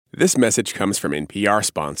This message comes from NPR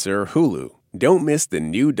sponsor Hulu. Don't miss the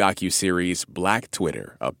new docuseries Black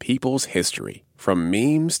Twitter, A People's History. From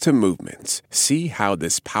memes to movements, see how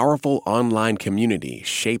this powerful online community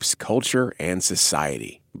shapes culture and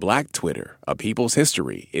society. Black Twitter, A People's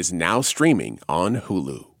History is now streaming on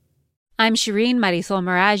Hulu. I'm Shireen Marisol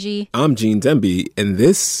Meraji. I'm Gene Demby, and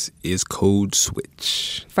this is Code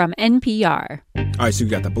Switch. From NPR. All right, so you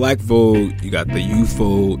got the black vote, you got the youth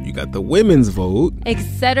vote, you got the women's vote. Et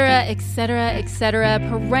cetera, et cetera, et cetera.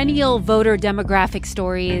 Perennial voter demographic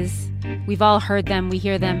stories. We've all heard them. We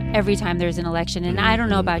hear them every time there's an election. And I don't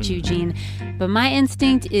know about you, Gene, but my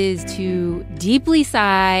instinct is to deeply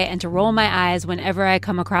sigh and to roll my eyes whenever I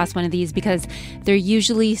come across one of these because they're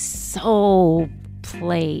usually so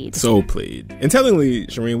played. So played. And tellingly,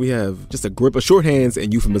 Shireen, we have just a grip of shorthands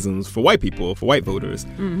and euphemisms for white people, for white voters.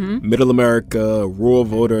 Mm-hmm. Middle America, rural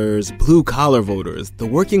voters, blue-collar voters, the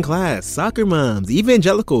working class, soccer moms,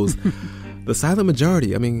 evangelicals, the silent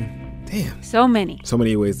majority. I mean, damn. So many. So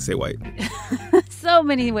many ways to say white. So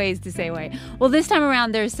many ways to say white. Well, this time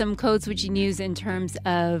around, there's some code switching news in terms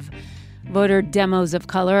of voter demos of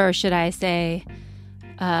color, or should I say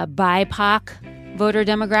BIPOC voter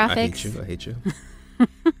demographics. I hate you.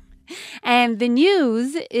 And the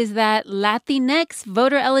news is that Latinx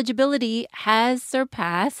voter eligibility has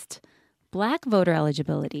surpassed Black voter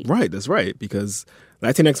eligibility. Right, that's right, because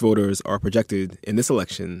Latinx voters are projected in this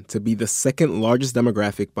election to be the second largest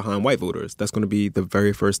demographic behind white voters. That's going to be the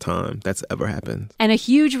very first time that's ever happened. And a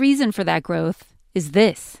huge reason for that growth is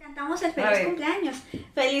this. Cantamos el feliz cumpleaños.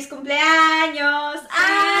 Feliz cumpleaños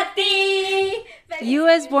a ti.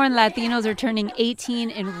 U.S.-born Latinos are turning 18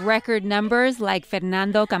 in record numbers, like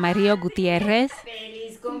Fernando Camarillo Gutierrez.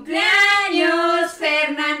 Feliz cumpleaños,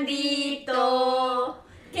 Fernandito.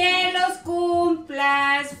 Que los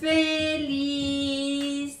cumplas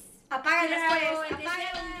feliz. Apaga las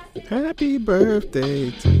fuegos. Happy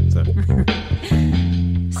birthday to... Sorry.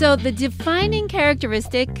 So the defining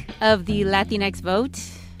characteristic of the Latinx vote,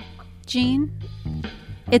 Gene,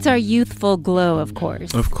 it's our youthful glow, of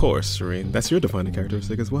course. Of course, Shireen. That's your defining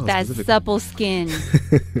characteristic as well. That supple skin.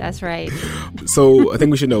 That's right. So I think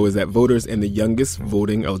we should know is that voters in the youngest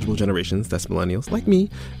voting eligible generations, that's millennials like me,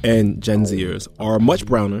 and Gen Zers, are much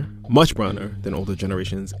browner than older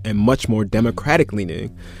generations and much more democratic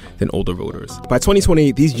leaning than older voters. By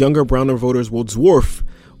 2020, these younger, browner voters will dwarf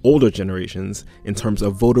older generations in terms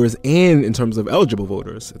of voters and in terms of eligible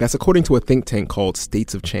voters. That's according to a think tank called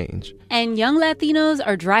States of Change. And young Latinos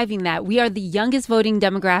are driving that. We are the youngest voting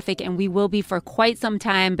demographic, and we will be for quite some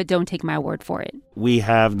time, but don't take my word for it. We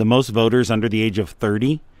have the most voters under the age of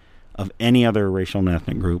 30 of any other racial and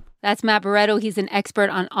ethnic group. That's Matt Barreto. He's an expert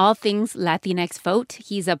on all things Latinx vote.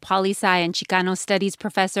 He's a poli-sci and Chicano studies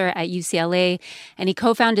professor at UCLA, and he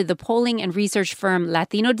co-founded the polling and research firm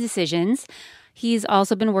Latino Decisions. He's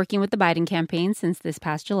also been working with the Biden campaign since this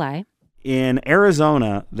past July. In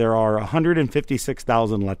Arizona, there are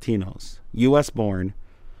 156,000 Latinos, U.S.-born,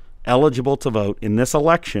 eligible to vote in this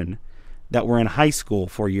election that were in high school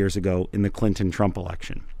 4 years ago in the Clinton-Trump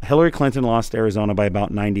election. Hillary Clinton lost Arizona by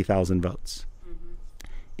about 90,000 votes. Mm-hmm.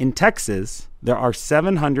 In Texas, there are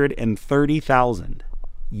 730,000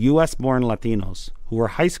 U.S.-born Latinos who were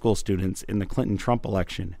high school students in the Clinton-Trump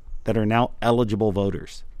election that are now eligible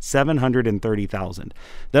voters. 730,000.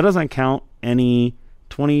 That doesn't count any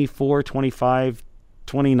 24, 25,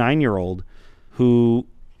 29-year-old who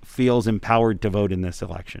feels empowered to vote in this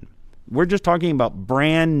election. We're just talking about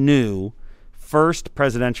brand new first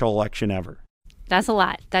presidential election ever. That's a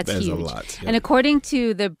lot. That's huge. A lot. Yeah. And according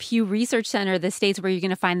to the Pew Research Center, the states where you're going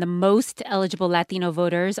to find the most eligible Latino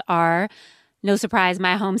voters are, no surprise,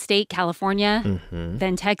 my home state, California,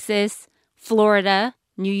 then Texas, Florida,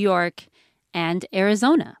 New York, and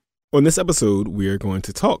Arizona. On this episode, we are going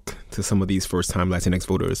to talk to some of these first-time Latinx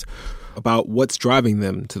voters about what's driving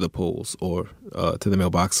them to the polls or to the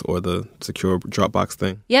mailbox or the secure Dropbox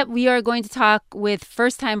thing. Yep, we are going to talk with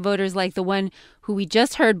first-time voters like the one who we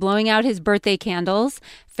just heard blowing out his birthday candles.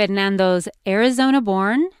 Fernando's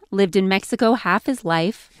Arizona-born, lived in Mexico half his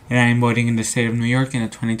life. And I'm voting in the state of New York in the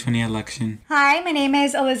 2020 election. Hi, my name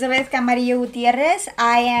is Elizabeth Camarillo Gutierrez.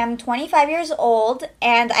 I am 25 years old,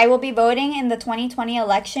 and I will be voting in the 2020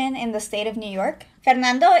 election in the state of New York.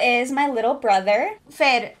 Fernando is my little brother.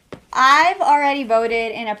 Fer, I've already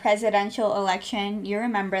voted in a presidential election. You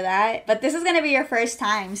remember that. But this is going to be your first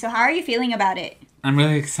time. So how are you feeling about it? I'm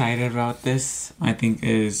really excited about this. I think it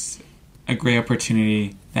is a great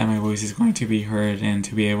opportunity that my voice is going to be heard and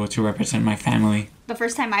to be able to represent my family. The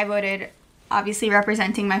first time I voted, obviously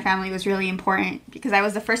representing my family was really important because I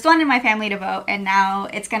was the first one in my family to vote, and now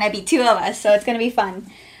it's going to be two of us, so it's going to be fun.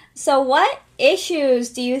 So what issues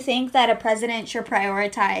do you think that a president should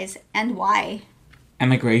prioritize and why?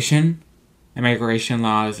 Immigration. Immigration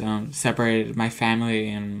laws separated my family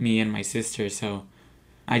and me and my sister, so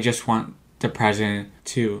I just want the president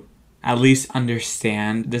to at least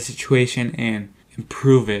understand the situation and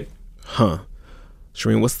improve it. Huh.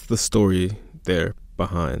 Shireen, what's the story there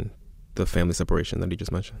behind the family separation that you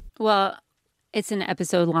just mentioned? Well, it's an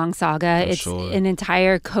episode-long saga. It's an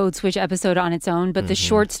entire code switch episode on its own. But the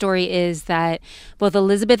short story is that both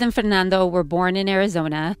Elizabeth and Fernando were born in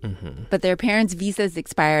Arizona, but their parents' visas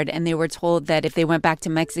expired, and they were told that if they went back to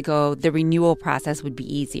Mexico, the renewal process would be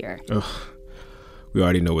easier. Ugh. We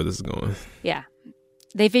already know where this is going. Yeah.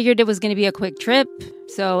 They figured it was going to be a quick trip,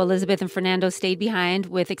 so Elizabeth and Fernando stayed behind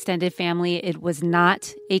with extended family. It was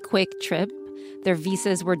not a quick trip. Their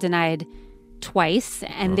visas were denied twice,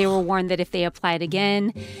 and they were warned that if they applied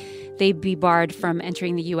again, they'd be barred from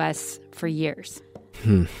entering the U.S. for years.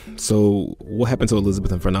 So what happened to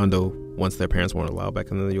Elizabeth and Fernando once their parents weren't allowed back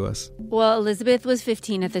into the U.S.? Well, Elizabeth was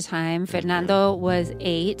 15 at the time. Fernando was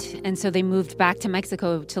 8. And so they moved back to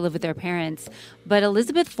Mexico to live with their parents. But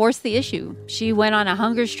Elizabeth forced the issue. She went on a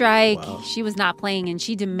hunger strike. Wow. She was not playing, and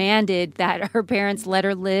she demanded that her parents let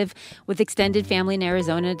her live with extended family in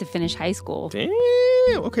Arizona to finish high school. Damn.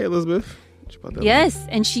 Okay, Elizabeth. Yes,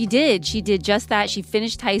 and she did. She did just that. She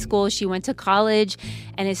finished high school. She went to college.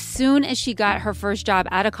 And as soon as she got her first job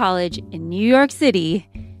out of college in New York City,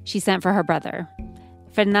 she sent for her brother.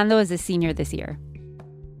 Fernando is a senior this year.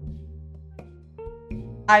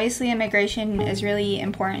 Obviously, immigration is really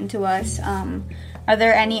important to us. Are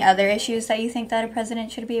there any other issues that you think that a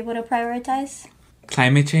president should be able to prioritize?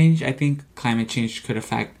 Climate change. I think climate change could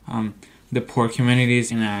affect the poor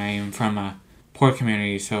communities, and I am from a poor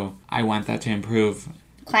community, so I want that to improve.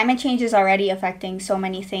 Climate change is already affecting so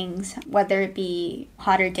many things, whether it be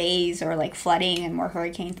hotter days or like flooding and more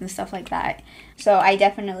hurricanes and stuff like that. So I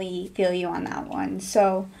definitely feel you on that one.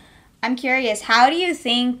 So I'm curious, how do you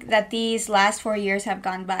think that these last 4 years have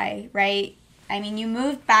gone by, right? I mean, you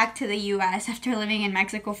moved back to the U.S. after living in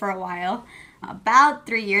Mexico for a while, about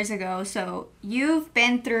 3 years ago. So you've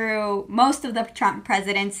been through most of the Trump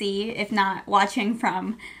presidency, if not watching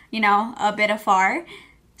from a bit afar.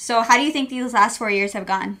 So how do you think these last 4 years have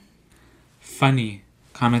gone? Funny,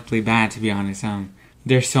 comically bad, to be honest.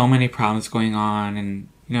 There's so many problems going on, and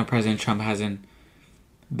President Trump hasn't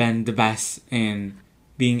been the best in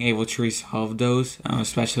being able to resolve those,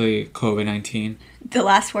 especially COVID-19. The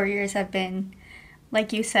last 4 years have been,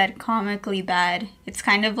 like you said, comically bad. It's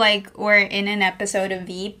kind of like we're in an episode of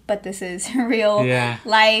Veep, but this is real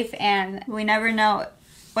life, and we never know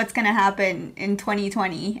what's going to happen in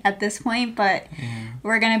 2020 at this point, but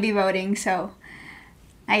we're going to be voting, so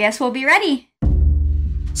I guess we'll be ready.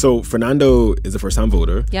 So Fernando is a first-time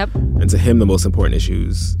voter. Yep. And to him, the most important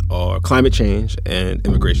issues are climate change and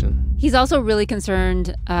immigration. He's also really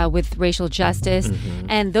concerned with racial justice.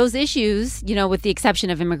 And those issues, with the exception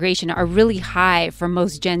of immigration, are really high for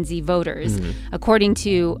most Gen Z voters, according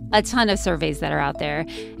to a ton of surveys that are out there.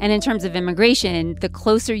 And in terms of immigration, the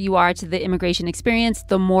closer you are to the immigration experience,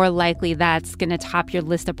 the more likely that's going to top your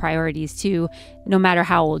list of priorities, too, no matter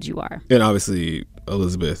how old you are. And obviously,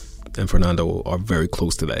 Elizabeth and Fernando are very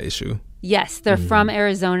close to that issue. Yes, they're from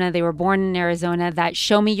Arizona. They were born in Arizona. That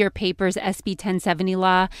Show Me Your Papers SB 1070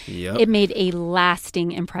 law, it made a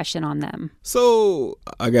lasting impression on them. So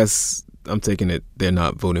I guess I'm taking it they're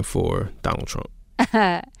not voting for Donald Trump.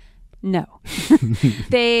 No.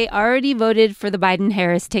 They already voted for the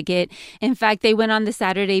Biden-Harris ticket. In fact, they went on the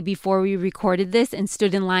Saturday before we recorded this and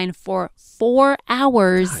stood in line for 4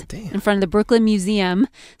 hours in front of the Brooklyn Museum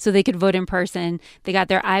so they could vote in person. They got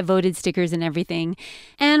their I voted stickers and everything.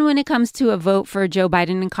 And when it comes to a vote for Joe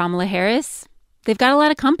Biden and Kamala Harris, they've got a lot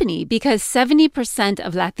of company because 70%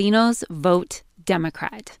 of Latinos vote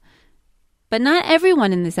Democrat. But not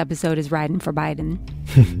everyone in this episode is riding for Biden.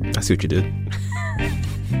 I see what you did.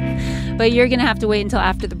 But you're going to have to wait until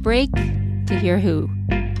after the break to hear who.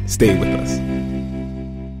 Stay with us.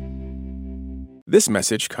 This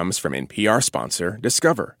message comes from NPR sponsor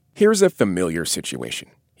Discover. Here's a familiar situation.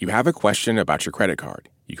 You have a question about your credit card.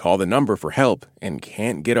 You call the number for help and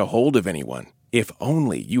can't get a hold of anyone. If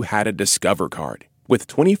only you had a Discover card. With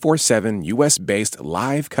 24/7 U.S.-based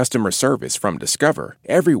live customer service from Discover,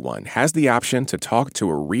 everyone has the option to talk to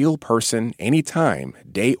a real person anytime,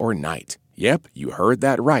 day or night. Yep, you heard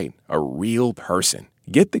that right, a real person.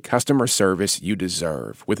 Get the customer service you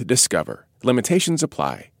deserve with Discover. Limitations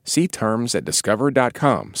apply. See terms at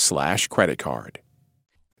discover.com/creditcard.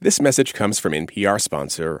 This message comes from NPR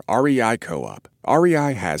sponsor REI Co-op.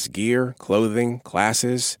 REI has gear, clothing,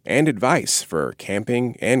 classes, and advice for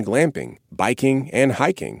camping and glamping, biking and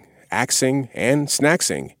hiking, axing and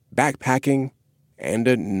snacksing, backpacking, and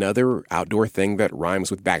another outdoor thing that rhymes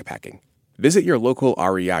with backpacking. Visit your local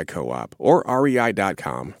REI Co-op or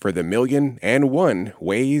rei.com for the 1,000,001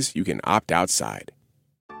 ways you can opt outside.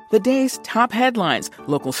 The day's top headlines,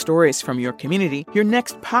 local stories from your community, your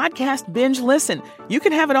next podcast binge listen. You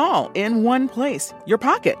can have it all in one place, your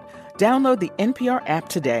pocket. Download the NPR app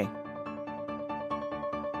today.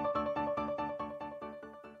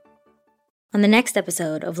 On the next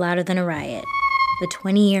episode of Louder Than a Riot, the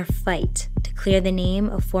 20-year fight to clear the name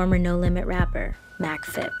of former No Limit rapper Mac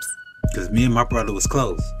Phipps. Because me and my brother was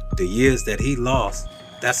close. The years that he lost,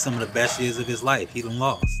 that's some of the best years of his life he done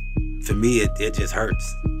lost. For me, it just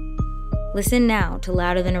hurts. Listen now to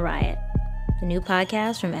Louder Than a Riot, the new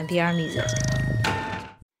podcast from NPR Music.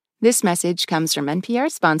 This message comes from NPR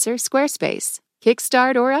sponsor Squarespace.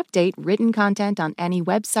 Kickstart or update written content on any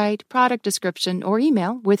website, product description, or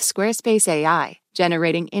email with Squarespace AI,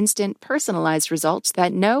 generating instant, personalized results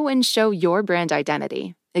that know and show your brand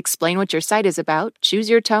identity. Explain what your site is about, choose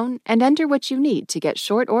your tone, and enter what you need to get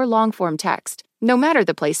short or long-form text. No matter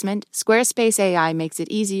the placement, Squarespace AI makes it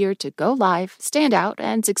easier to go live, stand out,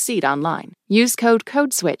 and succeed online. Use code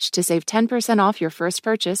CODESWITCH to save 10% off your first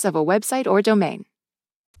purchase of a website or domain.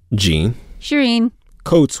 Gene. Shireen.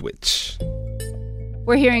 Code Switch.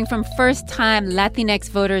 We're hearing from first-time Latinx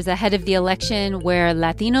voters ahead of the election, where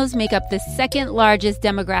Latinos make up the second largest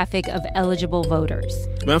demographic of eligible voters.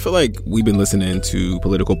 I feel like we've been listening to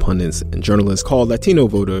political pundits and journalists call Latino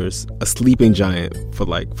voters a sleeping giant for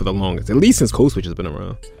the longest, at least since Code Switch has been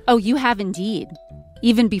around. Oh, you have indeed.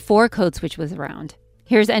 Even before Code Switch was around.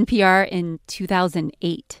 Here's NPR in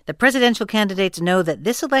 2008. The presidential candidates know that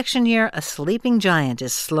this election year, a sleeping giant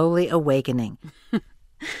is slowly awakening.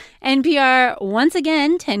 NPR, once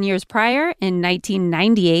again, 10 years prior, in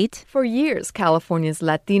 1998. For years, California's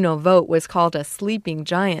Latino vote was called a sleeping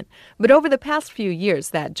giant. But over the past few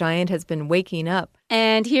years, that giant has been waking up.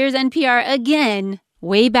 And here's NPR again,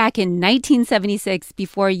 way back in 1976,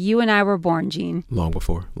 before you and I were born, Gene. Long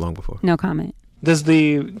before. No comment. Does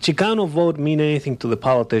the Chicano vote mean anything to the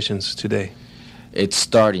politicians today? It's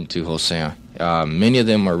starting to, Jose. Many of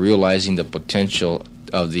them are realizing the potential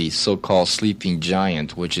of the so-called sleeping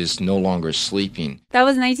giant, which is no longer sleeping. That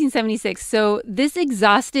was 1976. So this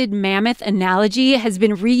exhausted mammoth analogy has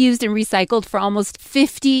been reused and recycled for almost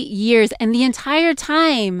 50 years. And the entire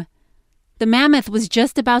time, the mammoth was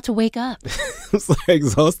just about to wake up. It's like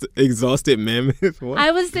exhausted mammoth? What?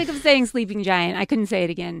 I was sick of saying sleeping giant. I couldn't say it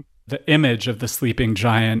again. The image of the sleeping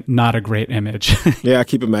giant, not a great image. Yeah, I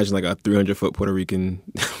keep imagining like a 300-foot Puerto Rican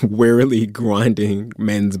wearily grinding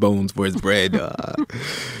men's bones for his bread.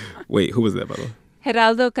 Wait, who was that, by the way?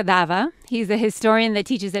 Geraldo Cadava. He's a historian that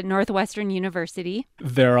teaches at Northwestern University.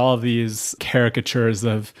 There are all these caricatures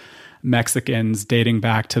of Mexicans dating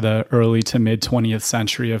back to the early to mid 20th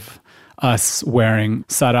century of us wearing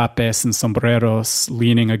sarapes and sombreros,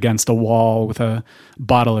 leaning against a wall with a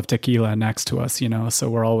bottle of tequila next to us, so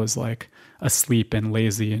we're always like asleep and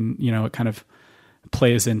lazy, and, it kind of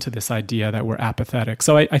plays into this idea that we're apathetic.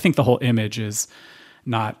 So I think the whole image is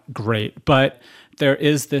not great, but there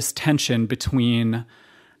is this tension between,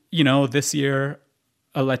 this year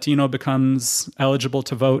a Latino becomes eligible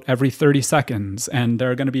to vote every 30 seconds, and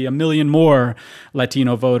there are going to be 1 million more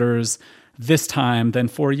Latino voters this time than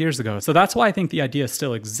 4 years ago. So that's why I think the idea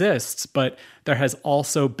still exists, but there has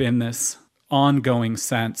also been this ongoing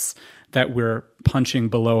sense that we're punching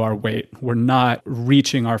below our weight. We're not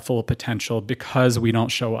reaching our full potential because we don't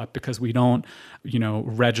show up, because we don't,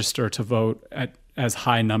 register to vote at as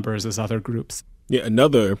high numbers as other groups. Yeah,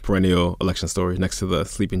 another perennial election story next to the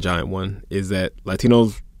sleeping giant one is that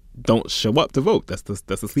Latinos don't show up to vote. That's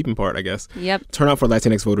the sleeping part, I guess. Yep. Turnout for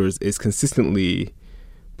Latinx voters is consistently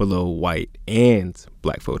below white and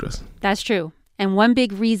black voters. That's true. And one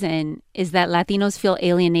big reason is that Latinos feel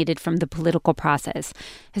alienated from the political process.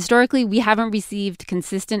 Historically, we haven't received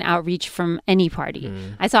consistent outreach from any party.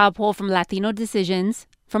 I saw a poll from Latino Decisions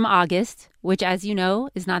from August, which, as you know,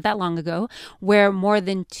 is not that long ago, where more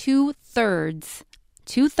than two-thirds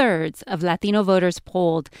of Latino voters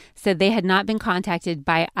polled said they had not been contacted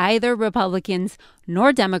by either Republicans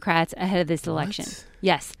nor Democrats ahead of this election.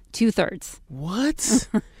 Yes, 2/3. What?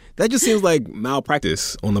 That just seems like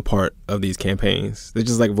malpractice on the part of these campaigns. They're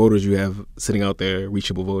just like voters you have sitting out there,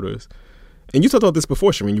 reachable voters. And you talked about this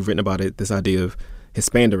before, Shireen. You've written about it, this idea of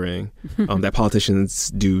Hispandering that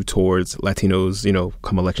politicians do towards Latinos,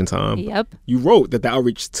 come election time. Yep. You wrote that the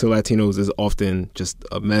outreach to Latinos is often just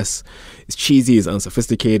a mess. It's cheesy, it's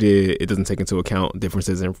unsophisticated, it doesn't take into account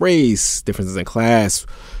differences in race, differences in class,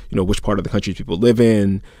 which part of the country people live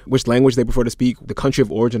in, which language they prefer to speak, the country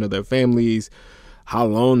of origin of their families, how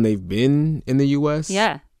long they've been in the U.S.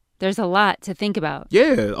 Yeah, there's a lot to think about.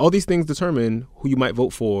 Yeah, all these things determine who you might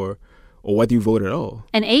vote for or whether you vote at all.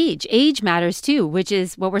 And age matters too, which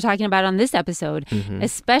is what we're talking about on this episode,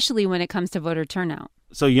 especially when it comes to voter turnout.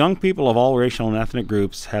 So young people of all racial and ethnic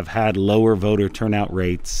groups have had lower voter turnout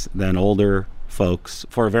rates than older folks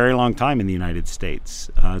for a very long time in the United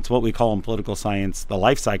States. It's what we call in political science the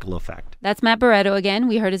life cycle effect. That's Matt Barreto again.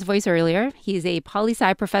 We heard his voice earlier. He's a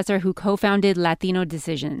poli-sci professor who co-founded Latino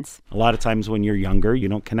Decisions. A lot of times when you're younger, you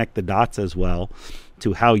don't connect the dots as well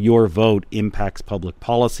to how your vote impacts public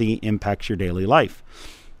policy, impacts your daily life.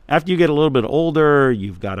 After you get a little bit older,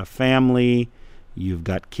 you've got a family, you've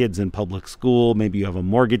got kids in public school, maybe you have a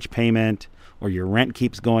mortgage payment or your rent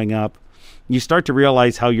keeps going up, you start to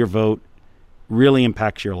realize how your vote really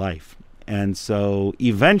impacts your life. And so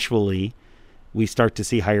eventually we start to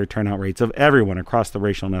see higher turnout rates of everyone across the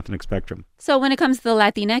racial and ethnic spectrum. So when it comes to the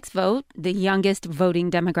Latinx vote, the youngest voting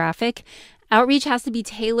demographic, outreach has to be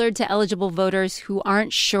tailored to eligible voters who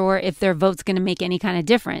aren't sure if their vote's going to make any kind of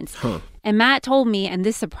difference. And Matt told me, and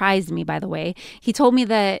this surprised me, by the way, he told me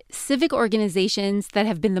that civic organizations that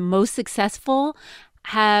have been the most successful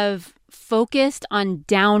have focused on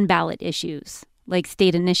down ballot issues, like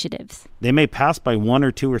state initiatives. They may pass by 1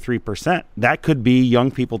 or 2 or 3%. That could be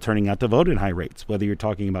young people turning out to vote in high rates, whether you're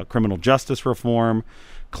talking about criminal justice reform,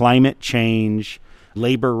 climate change,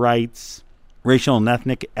 labor rights, racial and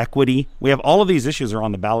ethnic equity. We have all of these issues are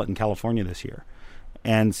on the ballot in California this year.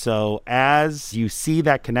 And so as you see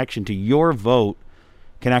that connection to your vote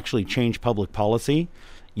can actually change public policy,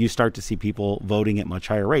 you start to see people voting at much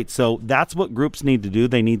higher rates. So that's what groups need to do.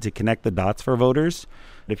 They need to connect the dots for voters.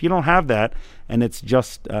 If you don't have that and it's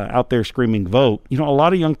just out there screaming vote, a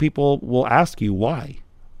lot of young people will ask you why.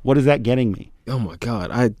 What is that getting me? Oh my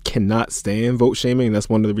God, I cannot stand vote shaming. That's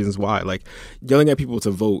one of the reasons why. Like, yelling at people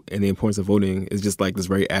to vote and the importance of voting is just like this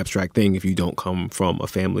very abstract thing if you don't come from a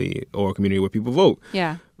family or a community where people vote.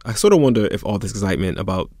 Yeah. I sort of wonder if all this excitement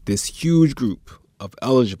about this huge group of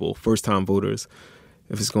eligible first-time voters,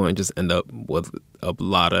 if it's going to just end up with a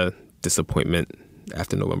lot of disappointment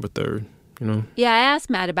after November 3rd. Yeah, I asked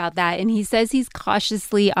Matt about that, and he says he's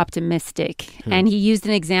cautiously optimistic. And he used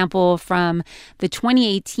an example from the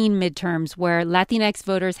 2018 midterms where Latinx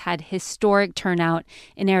voters had historic turnout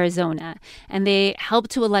in Arizona, and they helped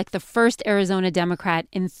to elect the first Arizona Democrat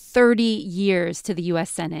in 30 years to the U.S.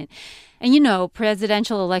 Senate. And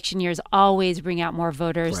presidential election years always bring out more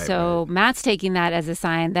voters. Right. Matt's taking that as a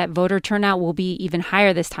sign that voter turnout will be even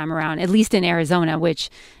higher this time around, at least in Arizona,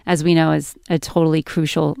 which, as we know, is a totally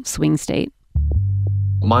crucial swing state.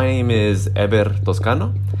 My name is Eber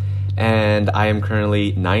Toscano, and I am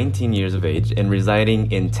currently 19 years of age and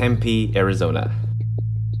residing in Tempe, Arizona.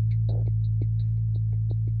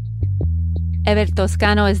 Eber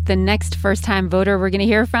Toscano is the next first-time voter we're going to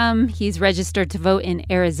hear from. He's registered to vote in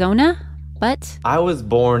Arizona, but I was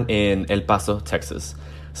born in El Paso, Texas.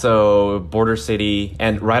 So border city,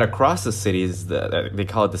 and right across the city is they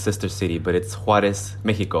call it the sister city, but it's Juarez,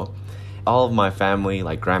 Mexico. All of my family,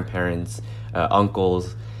 like grandparents,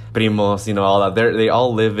 uncles, primos, all that, they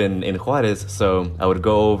all live in Juarez. So I would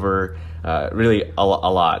go over really a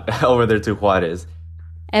lot over there to Juarez.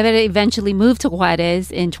 Ever eventually moved to Juarez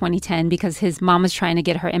in 2010 because his mom was trying to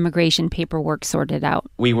get her immigration paperwork sorted out.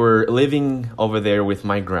 We were living over there with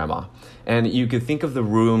my grandma, and you could think of the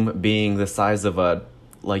room being the size of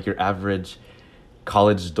your average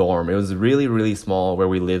college dorm. It was really, really small where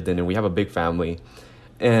we lived in, and we have a big family.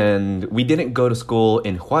 And we didn't go to school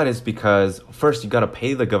in Juarez because first you got to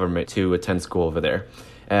pay the government to attend school over there.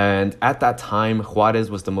 And at that time, Juarez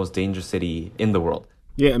was the most dangerous city in the world.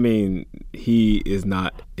 Yeah, I mean, he is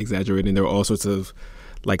not exaggerating. There were all sorts of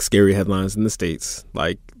scary headlines in the States.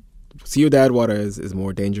 Like, Ciudad Juarez is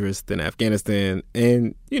more dangerous than Afghanistan.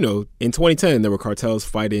 And, in 2010, there were cartels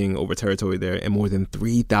fighting over territory there, and more than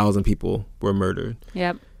 3,000 people were murdered.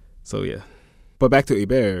 Yep. So, yeah. But back to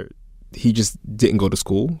Eber, he just didn't go to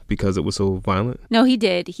school because it was so violent? No, he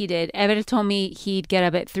did. Eber told me he'd get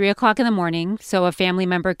up at 3 o'clock in the morning so a family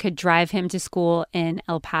member could drive him to school in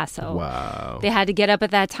El Paso. Wow. They had to get up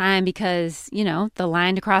at that time because, the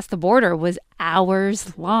line to cross the border was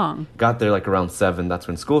hours long. Got there around 7. That's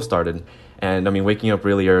when school started. And waking up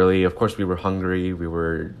really early. Of course, we were hungry. We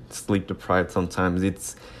were sleep deprived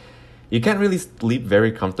sometimes. You can't really sleep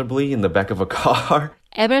very comfortably in the back of a car.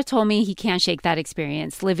 Eber told me he can't shake that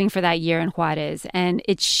experience, living for that year in Juarez, and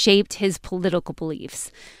it shaped his political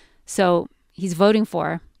beliefs. So he's voting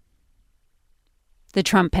for the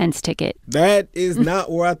Trump-Pence ticket. That is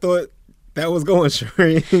not where I thought that was going,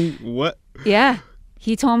 Shireen. What? Yeah.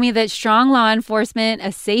 He told me that strong law enforcement,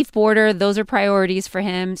 a safe border, those are priorities for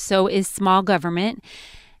him. So is small government.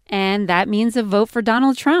 And that means a vote for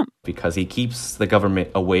Donald Trump. Because he keeps the government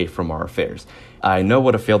away from our affairs. I know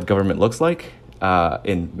what a failed government looks like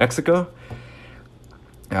in Mexico.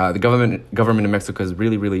 The government in Mexico has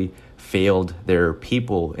really, really failed their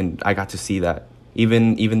people. And I got to see that.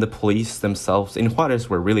 Even the police themselves in Juarez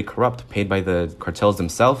were really corrupt, paid by the cartels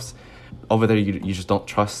themselves. Over there, you just don't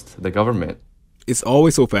trust the government. It's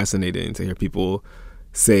always so fascinating to hear people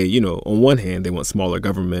say, on one hand, they want smaller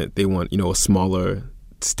government. They want, a smaller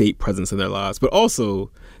state presence in their lives. But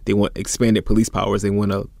also, they want expanded police powers. They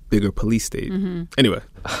want a bigger police state. Mm-hmm. Anyway.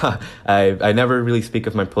 I never really speak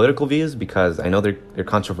of my political views because I know they're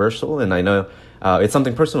controversial. And I know it's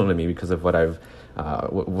something personal to me because of what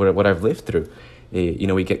I've lived through.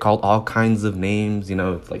 We get called all kinds of names,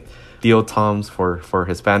 like Tío Toms for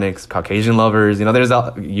Hispanics, Caucasian lovers. There's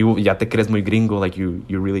you ya te crees muy gringo, like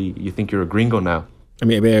you think you're a gringo now. I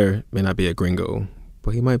mean, Eber may not be a gringo,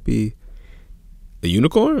 but he might be a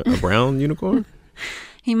unicorn, a brown unicorn.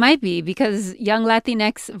 He might be, because young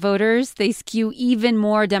Latinx voters, they skew even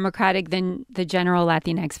more Democratic than the general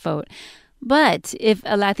Latinx vote. But if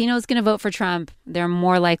a Latino is going to vote for Trump, they're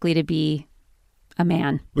more likely to be a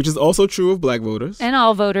man. Which is also true of black voters. And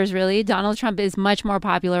all voters, really. Donald Trump is much more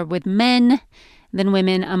popular with men than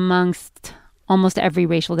women amongst almost every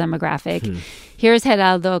racial demographic. Here's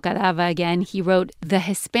Geraldo Cadava again. He wrote The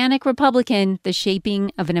Hispanic Republican, The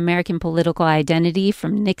Shaping of an American Political Identity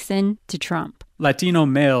from Nixon to Trump. Latino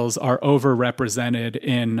males are overrepresented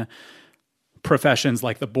in professions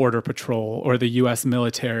like the Border Patrol or the U.S.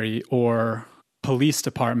 military or police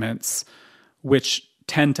departments, which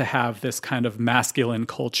tend to have this kind of masculine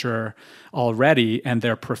culture already, and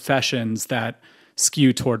they're professions that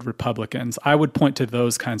skew toward Republicans. I would point to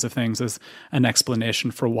those kinds of things as an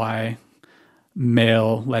explanation for why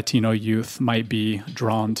male Latino youth might be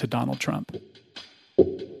drawn to Donald Trump.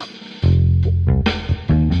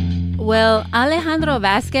 Well, Alejandro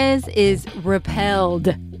Vasquez is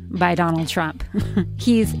repelled by Donald Trump.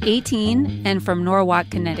 He's 18 and from Norwalk,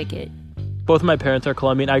 Connecticut. Both my parents are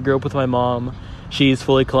Colombian. I grew up with my mom. She's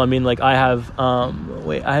fully Colombian. Like I have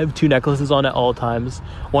 2 necklaces on at all times.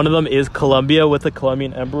 One of them is Colombia with a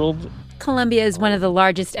Colombian emerald. Colombia is one of the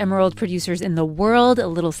largest emerald producers in the world. A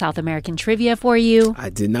little South American trivia for you.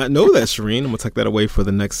 I did not know that, Shireen. I'm going to tuck that away for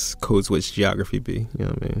the next Code Switch Geography B. You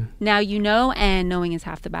know what I mean? Now you know, and knowing is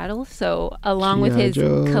half the battle. So along with his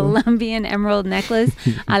Colombian emerald necklace,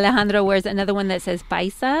 Alejandro wears another one that says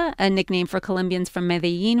Paisa, a nickname for Colombians from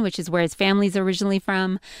Medellin, which is where his family's originally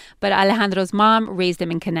from. But Alejandro's mom raised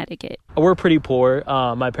him in Connecticut. We're pretty poor.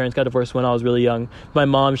 My parents got divorced when I was really young. My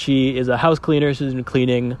mom, she is a house cleaner. She's been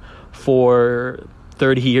cleaning for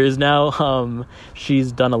 30 years now.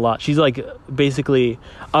 She's done a lot. She's like basically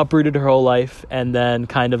uprooted her whole life and then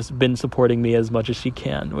kind of been supporting me as much as she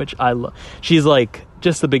can, which I love. She's like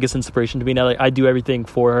just the biggest inspiration to me now. Like I do everything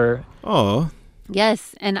for her. Oh.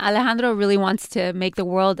 Yes, and Alejandro really wants to make the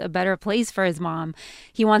world a better place for his mom.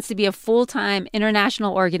 He wants to be a full-time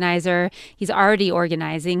international organizer. He's already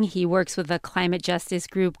organizing. He works with a climate justice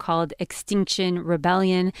group called Extinction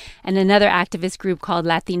Rebellion and another activist group called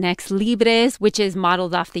Latinx Libres, which is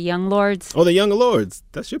modeled off the Young Lords. Oh, the Young Lords.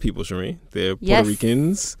 That's your people, Shireen. They're Puerto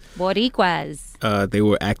Ricans. Boricuas. They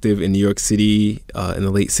were active in New York City in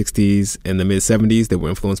the late 60s and the mid-70s. They were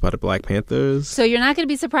influenced by the Black Panthers. So you're not going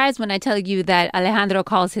to be surprised when I tell you that Alejandro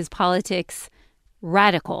calls his politics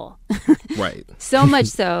radical. Right. So much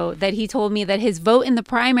so that he told me that his vote in the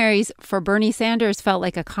primaries for Bernie Sanders felt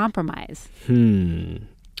like a compromise.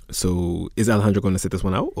 So is Alejandro going to sit this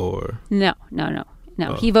one out or? No.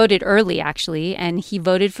 Oh. He voted early, actually, and he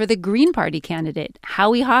voted for the Green Party candidate,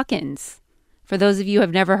 Howie Hawkins. For those of you who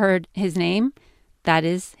have never heard his name, that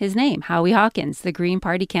is his name, Howie Hawkins, the Green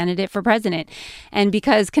Party candidate for president. And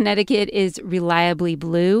because Connecticut is reliably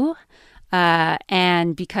blue,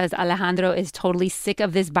 and because Alejandro is totally sick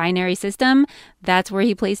of this binary system, that's where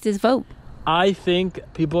he placed his vote. I think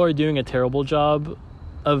people are doing a terrible job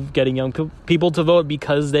of getting young people to vote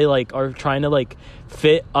because they like are trying to like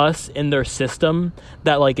fit us in their system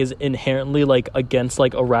that like is inherently like against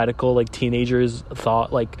like a radical like teenager's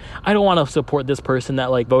thought. Like I don't want to support this person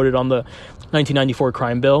that like voted on the 1994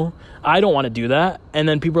 crime bill. I don't want to do that. And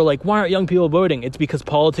then people are like, why aren't young people voting? It's because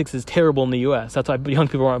politics is terrible in the US. That's why young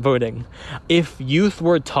people aren't voting. If youth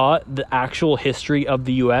were taught the actual history of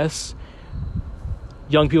the US,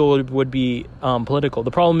 young people would be political.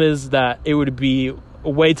 The problem is that it would be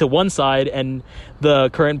way to one side and the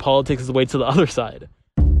current politics is way to the other side.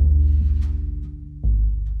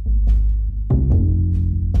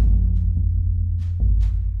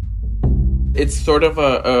 It's sort of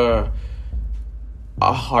a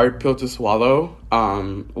hard pill to swallow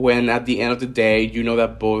when at the end of the day, you know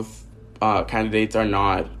that both candidates are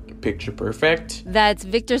not picture perfect. That's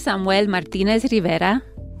Victor Samuel Martinez Rivera.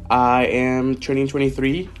 I am turning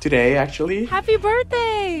 23 today, actually. Happy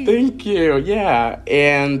birthday! Thank you, yeah.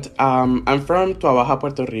 And I'm from Tuabaja,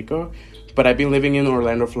 Puerto Rico, but I've been living in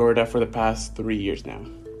Orlando, Florida for the past 3 years now.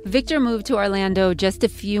 Victor moved to Orlando just a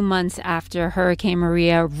few months after Hurricane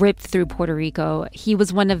Maria ripped through Puerto Rico. He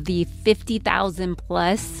was one of the 50,000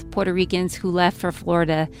 plus Puerto Ricans who left for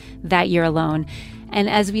Florida that year alone. And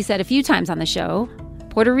as we said a few times on the show,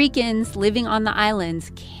 Puerto Ricans living on the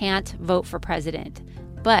islands can't vote for president.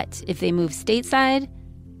 But if they move stateside,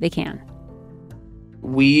 they can.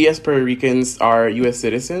 We as Puerto Ricans are U.S.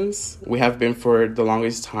 citizens. We have been for the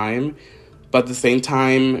longest time. But at the same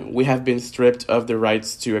time, we have been stripped of the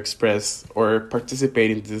rights to express or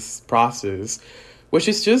participate in this process, which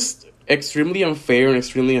is just extremely unfair and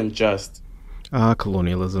extremely unjust.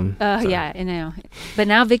 Colonialism. Yeah, I know. But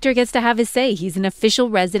now Victor gets to have his say. He's an official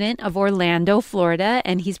resident of Orlando, Florida,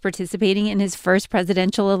 and he's participating in his first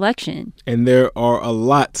presidential election. And there are a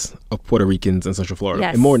lot of Puerto Ricans in Central Florida,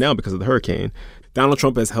 yes. And more now because of the hurricane. Donald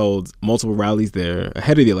Trump has held multiple rallies there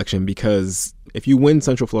ahead of the election because if you win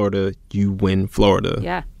Central Florida, you win Florida.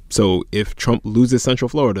 Yeah. So if Trump loses Central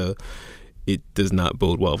Florida, it does not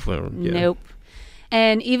bode well for him. Yeah. Nope.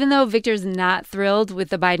 And even though Victor's not thrilled with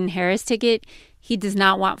the Biden-Harris ticket, he does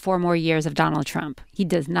not want 4 more years of Donald Trump. He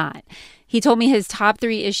does not. He told me his top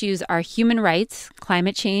 3 issues are human rights,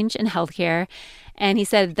 climate change, and healthcare. And he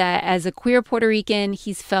said that as a queer Puerto Rican,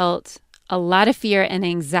 he's felt a lot of fear and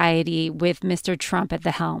anxiety with Mr. Trump at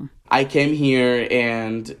the helm. I came here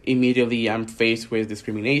and immediately I'm faced with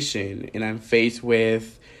discrimination and I'm faced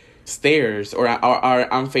with stares or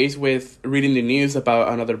I'm faced with reading the news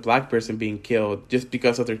about another black person being killed just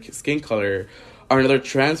because of their skin color or another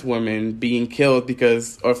trans woman being killed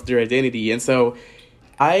because of their identity. And so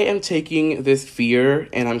I am taking this fear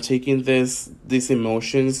and I'm taking these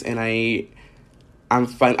emotions and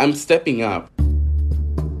I'm stepping up.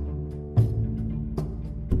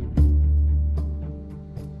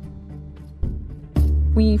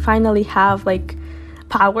 We finally have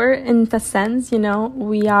power in the sense,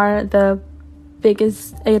 we are the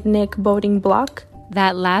biggest ethnic voting bloc.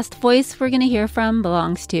 That last voice we're going to hear from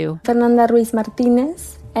belongs to Fernanda Ruiz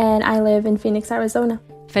Martinez, and I live in Phoenix, Arizona.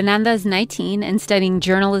 Fernanda's 19 and studying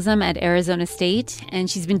journalism at Arizona State, and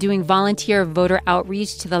she's been doing volunteer voter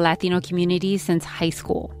outreach to the Latino community since high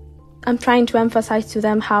school. I'm trying to emphasize to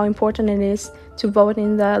them how important it is to vote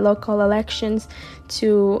in the local elections,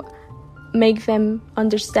 to make them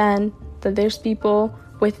understand that there's people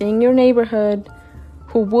within your neighborhood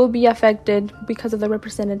who will be affected because of the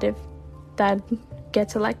representative that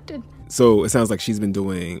gets elected. So it sounds like she's been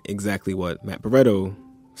doing exactly what Matt Barretto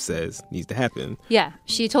says needs to happen. Yeah,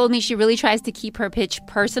 she told me she really tries to keep her pitch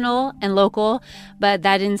personal and local, but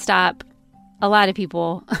that didn't stop a lot of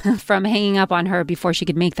people from hanging up on her before she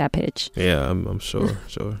could make that pitch. Yeah, I'm sure.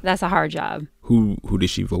 That's a hard job. Who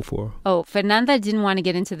did she vote for? Oh, Fernanda didn't want to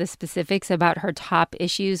get into the specifics about her top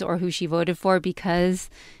issues or who she voted for because,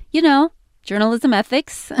 journalism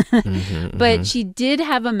ethics. But she did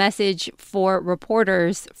have a message for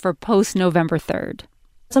reporters for post-November 3rd.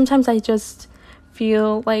 Sometimes I just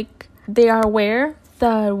feel like they are aware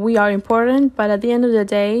that we are important, but at the end of the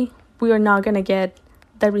day, we are not going to get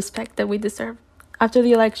the respect that we deserve. After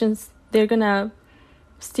the elections, they're going to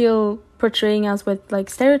still portraying us with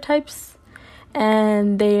stereotypes,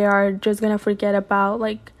 and they are just going to forget about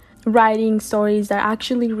writing stories that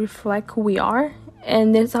actually reflect who we are.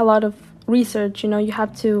 And there's a lot of research, you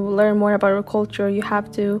have to learn more about our culture, you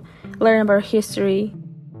have to learn about our history.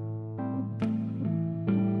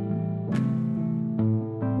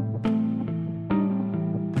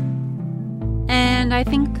 And I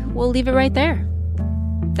think we'll leave it right there.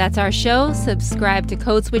 That's our show. Subscribe to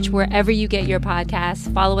Code Switch wherever you get your podcasts.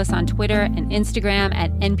 Follow us on Twitter and Instagram at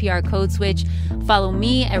NPR Code Switch. Follow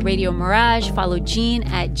me at Radio Mirage. Follow Jean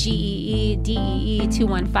at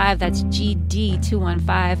GEEDEE215. That's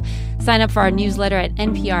GD215. Sign up for our newsletter at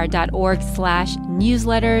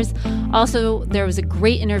npr.org/newsletters. Also, there was a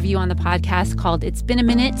great interview on the podcast called It's Been a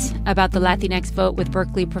Minute about the Latinx vote with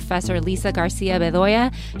Berkeley professor Lisa Garcia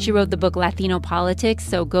Bedoya. She wrote the book Latino Politics,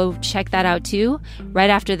 so go check that out too. Right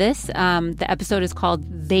after this, the episode is called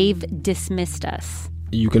They've Dismissed Us.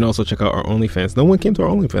 You can also check out our OnlyFans. No one came to our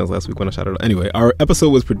OnlyFans last week when I shouted out. Anyway, our episode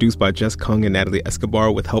was produced by Jess Kung and Natalie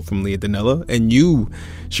Escobar with help from Leah Danella. And you,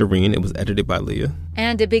 Shireen, it was edited by Leah.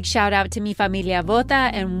 And a big shout out to Mi Familia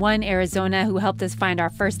Vota and One Arizona, who helped us find our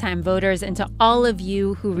first-time voters, and to all of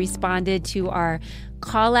you who responded to our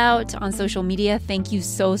call out on social media. Thank you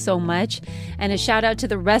so, so much. And a shout out to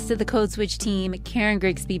the rest of the Code Switch team, Karen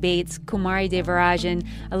Grigsby Bates, Kumari Devarajan,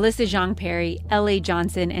 Alyssa Zhang Perry, L.A.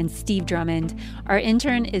 Johnson, and Steve Drummond. Our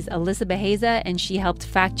intern is Alyssa Beheza, and she helped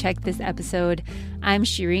fact check this episode. I'm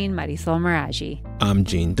Shireen Marisol Meraji. I'm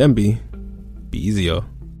Gene Demby. Be easy, y'all.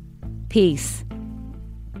 Peace.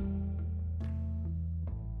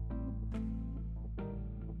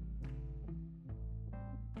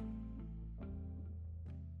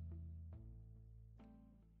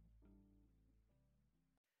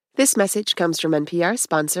 This message comes from NPR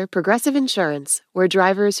sponsor Progressive Insurance, where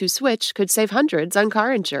drivers who switch could save hundreds on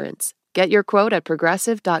car insurance. Get your quote at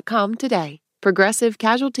Progressive.com today. Progressive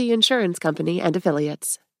Casualty Insurance Company and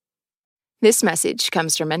Affiliates. This message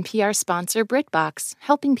comes from NPR sponsor BritBox,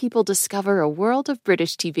 helping people discover a world of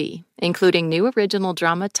British TV, including new original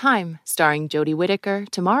drama Time, starring Jodie Whittaker,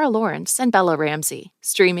 Tamara Lawrence, and Bella Ramsey.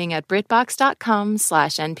 Streaming at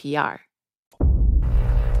BritBox.com/NPR.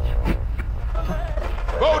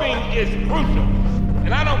 Voting is crucial,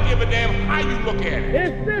 and I don't give a damn how you look at it.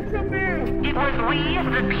 Is this America? It was we,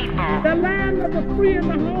 the people. The land of the free and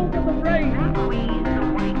the home of the brave. We, the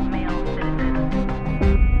white male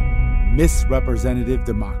citizens. Misrepresentative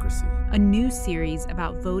Democracy. A new series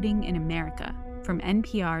about voting in America from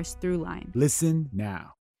NPR's Throughline. Listen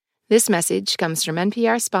now. This message comes from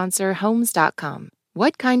NPR sponsor Homes.com.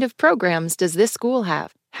 What kind of programs does this school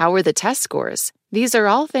have? How are the test scores? These are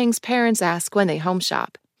all things parents ask when they home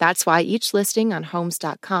shop. That's why each listing on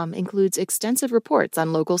Homes.com includes extensive reports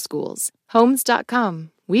on local schools.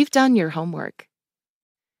 Homes.com. We've done your homework.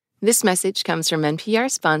 This message comes from NPR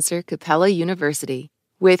sponsor Capella University.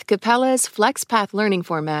 With Capella's FlexPath learning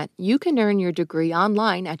format, you can earn your degree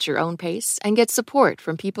online at your own pace and get support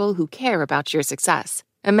from people who care about your success.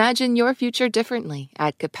 Imagine your future differently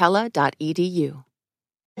at capella.edu.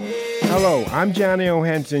 Hello, I'm Johnny O.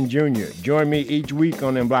 Henson Jr. Join me each week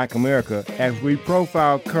on In Black America as we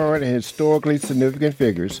profile current and historically significant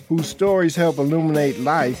figures whose stories help illuminate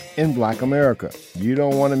life in Black America. You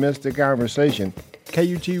don't want to miss the conversation.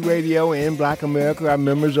 KUT Radio and In Black America are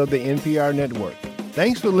members of the NPR network.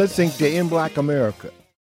 Thanks for listening to In Black America.